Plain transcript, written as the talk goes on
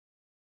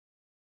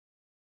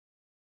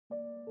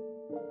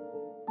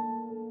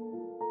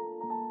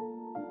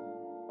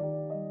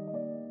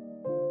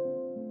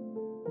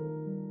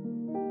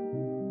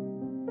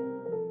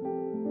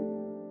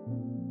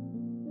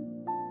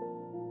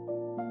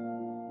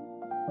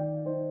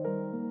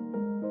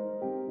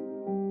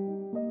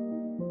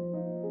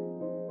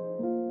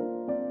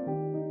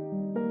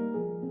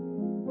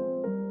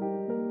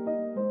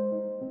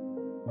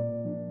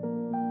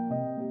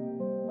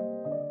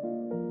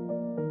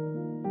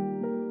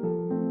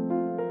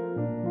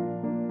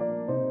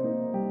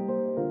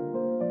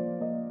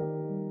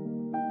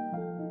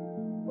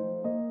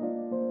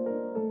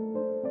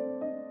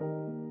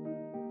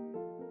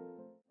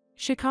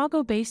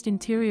Chicago-based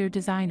interior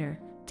designer,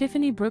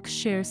 Tiffany Brooks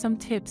shares some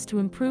tips to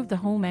improve the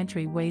home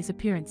entryway's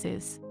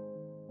appearances.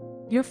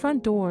 Your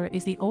front door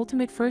is the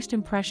ultimate first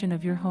impression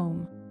of your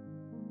home.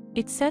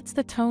 It sets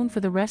the tone for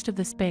the rest of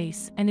the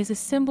space and is a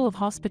symbol of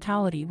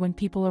hospitality when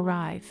people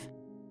arrive.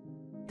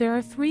 There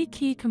are three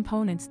key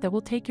components that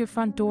will take your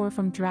front door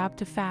from drab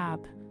to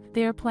fab.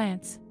 They are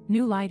plants,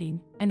 new lighting,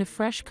 and a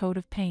fresh coat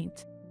of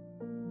paint.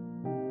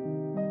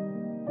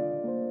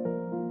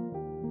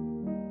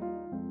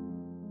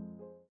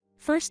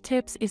 First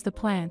tips is the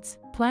plants.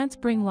 Plants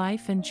bring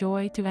life and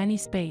joy to any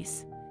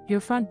space. Your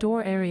front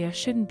door area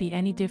shouldn't be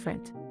any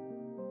different.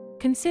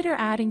 Consider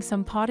adding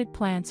some potted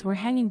plants or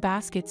hanging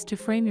baskets to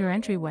frame your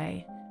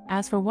entryway.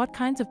 As for what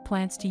kinds of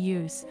plants to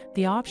use,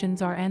 the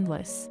options are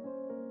endless.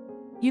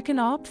 You can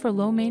opt for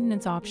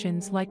low-maintenance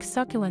options like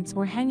succulents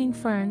or hanging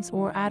ferns,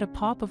 or add a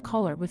pop of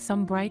color with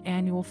some bright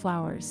annual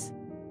flowers.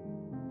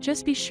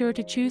 Just be sure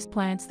to choose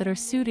plants that are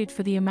suited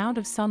for the amount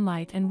of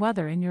sunlight and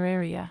weather in your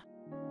area.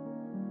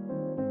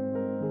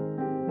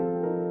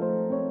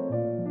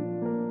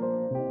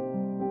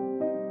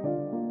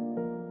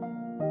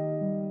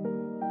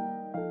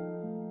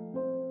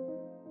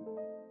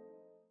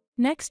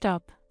 Next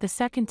up, the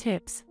second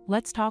tips,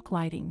 let's talk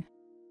lighting.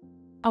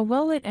 A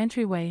well-lit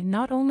entryway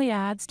not only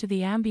adds to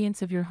the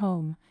ambience of your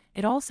home,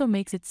 it also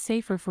makes it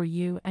safer for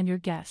you and your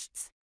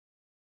guests.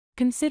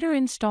 Consider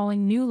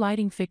installing new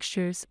lighting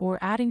fixtures or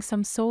adding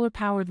some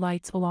solar-powered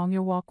lights along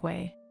your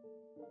walkway.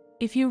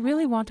 If you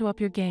really want to up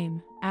your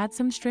game, add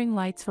some string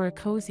lights for a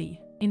cozy,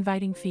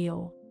 inviting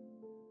feel.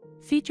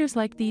 Features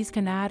like these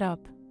can add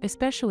up,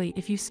 especially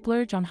if you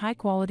splurge on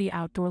high-quality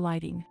outdoor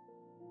lighting.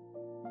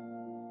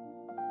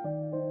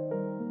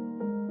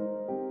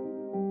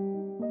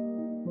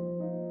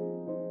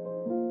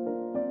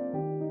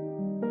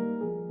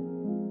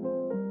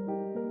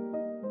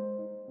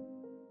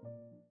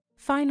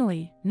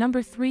 Finally,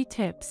 number 3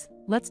 tips,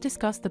 let's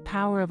discuss the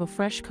power of a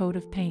fresh coat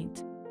of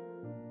paint.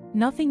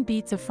 Nothing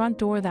beats a front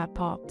door that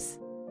pops.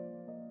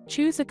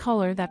 Choose a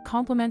color that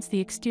complements the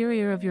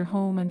exterior of your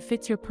home and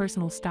fits your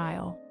personal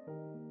style.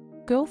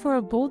 Go for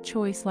a bold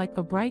choice like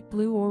a bright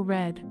blue or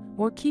red,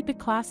 or keep it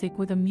classic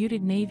with a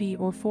muted navy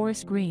or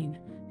forest green.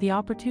 The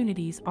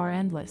opportunities are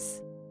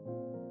endless.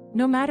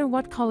 No matter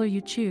what color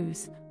you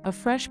choose, a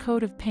fresh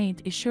coat of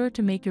paint is sure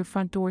to make your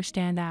front door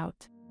stand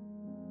out.